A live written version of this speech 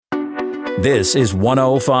This is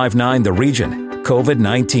 1059 The Region.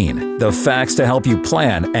 COVID-19. The facts to help you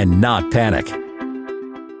plan and not panic.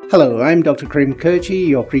 Hello, I'm Dr. Karim Kirji,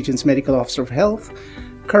 York Region's Medical Officer of Health.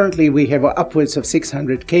 Currently, we have upwards of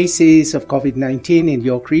 600 cases of COVID-19 in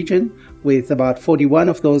York Region, with about 41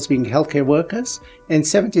 of those being healthcare workers and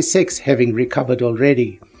 76 having recovered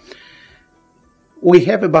already. We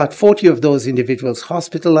have about 40 of those individuals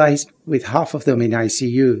hospitalized, with half of them in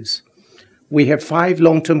ICUs. We have 5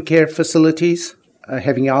 long-term care facilities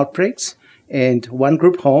having outbreaks, and 1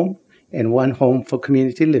 group home and 1 home for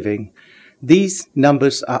community living. These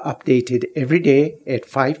numbers are updated every day at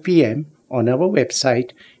 5 p.m. on our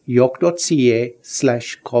website,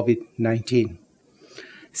 york.ca/COVID-19.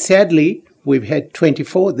 Sadly, we've had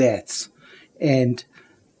 24 deaths, and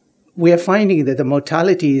we are finding that the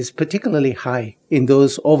mortality is particularly high in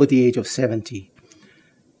those over the age of 70.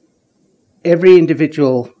 Every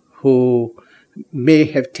individual who may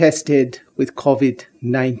have tested with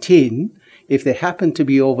COVID-19, if they happen to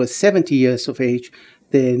be over 70 years of age,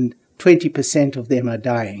 then 20% of them are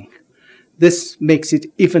dying. This makes it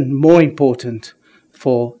even more important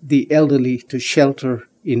for the elderly to shelter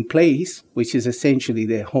in place, which is essentially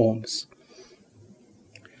their homes.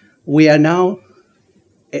 We are now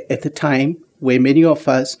at the time where many of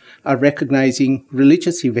us are recognizing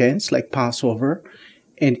religious events like Passover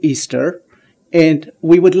and Easter, and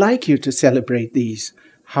we would like you to celebrate these.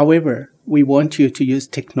 However, we want you to use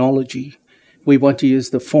technology. We want to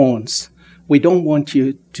use the phones. We don't want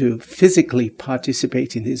you to physically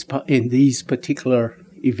participate in these particular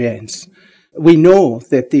events. We know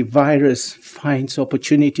that the virus finds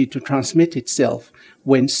opportunity to transmit itself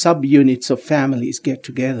when subunits of families get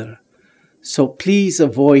together. So please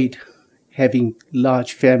avoid having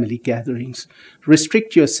large family gatherings.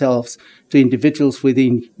 Restrict yourselves to individuals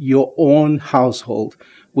within your own household,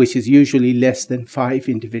 which is usually less than 5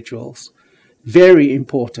 individuals. Very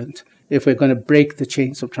important if we're going to break the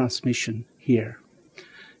chains of transmission here.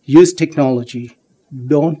 Use technology.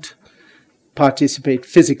 Don't participate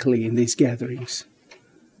physically in these gatherings.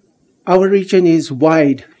 Our region is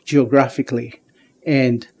wide geographically,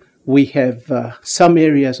 and we have some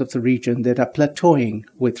areas of the region that are plateauing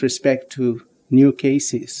with respect to new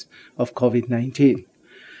cases of COVID-19.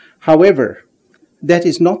 However, that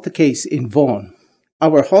is not the case in Vaughan.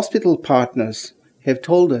 Our hospital partners have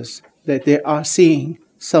told us that they are seeing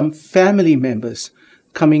some family members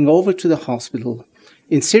coming over to the hospital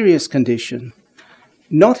in serious condition,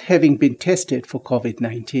 not having been tested for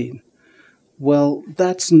COVID-19. Well,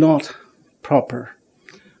 that's not proper.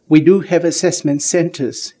 We do have assessment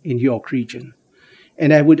centers in York Region,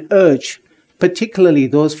 and I would urge, particularly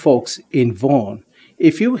those folks in Vaughan,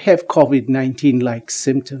 if you have COVID-19-like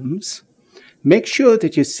symptoms, make sure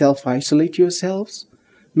that you self-isolate yourselves,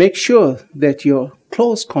 make sure that your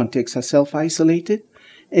close contacts are self-isolated,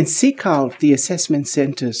 and seek out the assessment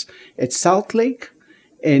centers at Southlake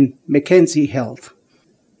and Mackenzie Health.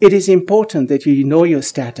 It is important that you know your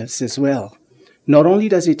status as well. Not only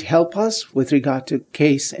does it help us with regard to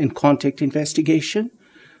case and contact investigation,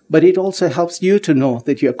 but it also helps you to know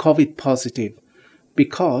that you're COVID positive,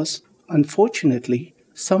 because, unfortunately,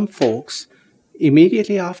 some folks,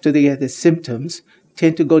 immediately after they get the symptoms,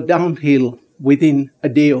 tend to go downhill within a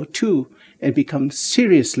day or 2 and become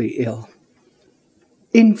seriously ill.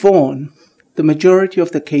 In Vaughan, the majority of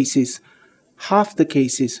the cases, half the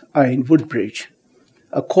cases are in Woodbridge,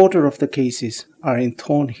 a quarter of the cases are in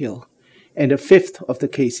Thornhill, and a fifth of the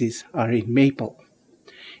cases are in Maple.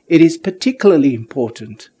 It is particularly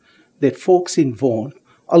important that folks in Vaughan,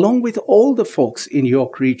 along with all the folks in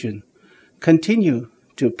York Region, continue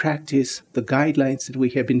to practice the guidelines that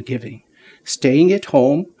we have been giving, staying at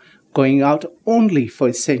home, going out only for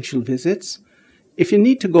essential visits. If you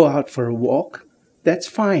need to go out for a walk, that's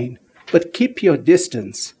fine, but keep your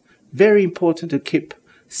distance. Very important to keep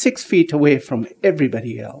 6 feet away from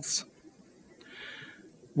everybody else.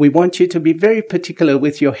 We want you to be very particular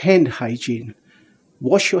with your hand hygiene.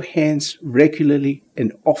 Wash your hands regularly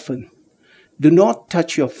and often. Do not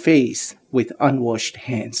touch your face with unwashed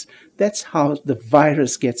hands. That's how the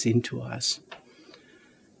virus gets into us.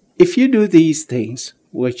 If you do these things,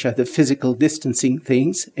 which are the physical distancing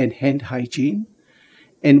things and hand hygiene,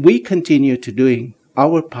 and we continue to doing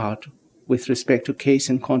our part with respect to case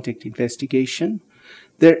and contact investigation,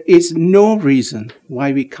 there is no reason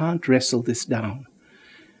why we can't wrestle this down.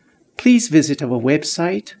 Please visit our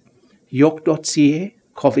website, york.ca,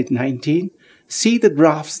 COVID-19. See the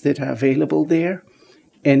graphs that are available there,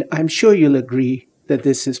 and I'm sure you'll agree that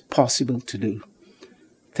this is possible to do.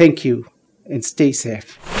 Thank you, and stay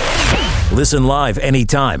safe. Listen live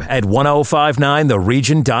anytime at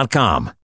 1059theregion.com.